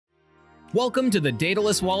Welcome to the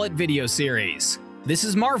Daedalus Wallet video series. This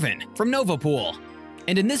is Marvin from Novapool,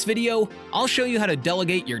 and in this video, I'll show you how to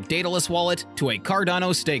delegate your Daedalus wallet to a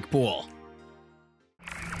Cardano stake pool.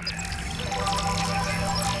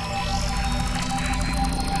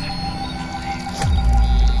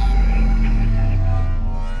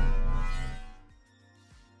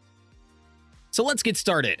 So let's get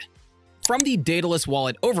started. From the Daedalus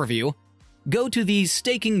wallet overview, go to the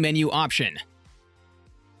staking menu option.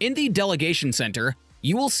 In the Delegation Center,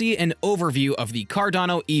 you will see an overview of the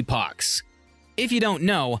Cardano epochs. If you don't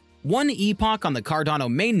know, one epoch on the Cardano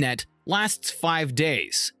mainnet lasts 5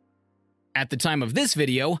 days. At the time of this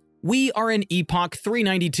video, we are in epoch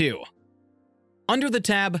 392. Under the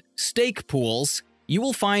tab Stake Pools, you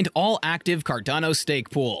will find all active Cardano stake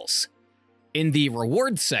pools. In the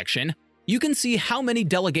Rewards section, you can see how many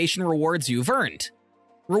delegation rewards you've earned.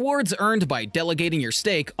 Rewards earned by delegating your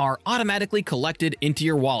stake are automatically collected into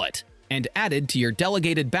your wallet and added to your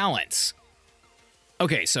delegated balance.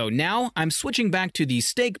 Okay, so now I'm switching back to the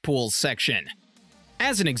Stake Pools section.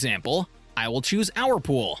 As an example, I will choose our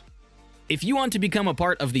pool. If you want to become a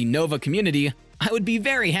part of the Nova community, I would be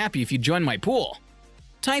very happy if you join my pool.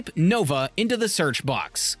 Type Nova into the search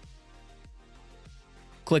box.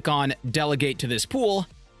 Click on Delegate to this pool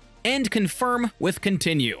and confirm with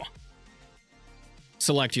Continue.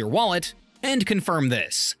 Select your wallet and confirm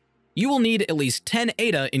this. You will need at least 10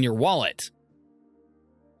 ADA in your wallet.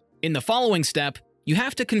 In the following step, you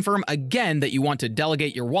have to confirm again that you want to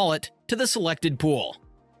delegate your wallet to the selected pool.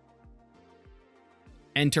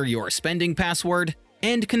 Enter your spending password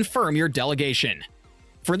and confirm your delegation.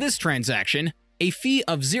 For this transaction, a fee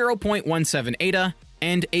of 0.17 ADA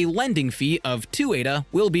and a lending fee of 2 ADA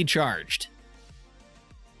will be charged.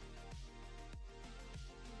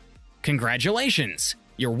 Congratulations!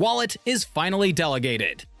 Your wallet is finally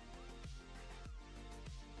delegated.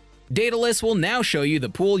 Daedalus will now show you the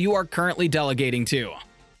pool you are currently delegating to.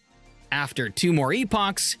 After 2 more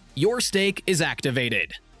epochs, your stake is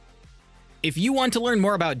activated. If you want to learn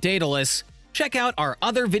more about Daedalus, check out our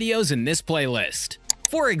other videos in this playlist.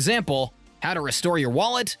 For example, how to restore your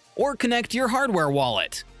wallet or connect your hardware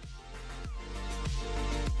wallet.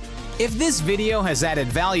 If this video has added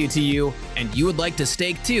value to you and you would like to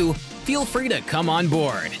stake too, feel free to come on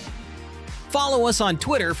board. Follow us on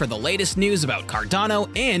Twitter for the latest news about Cardano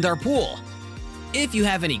and our pool. If you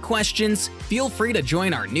have any questions, feel free to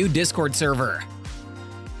join our new Discord server.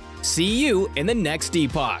 See you in the next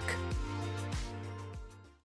epoch.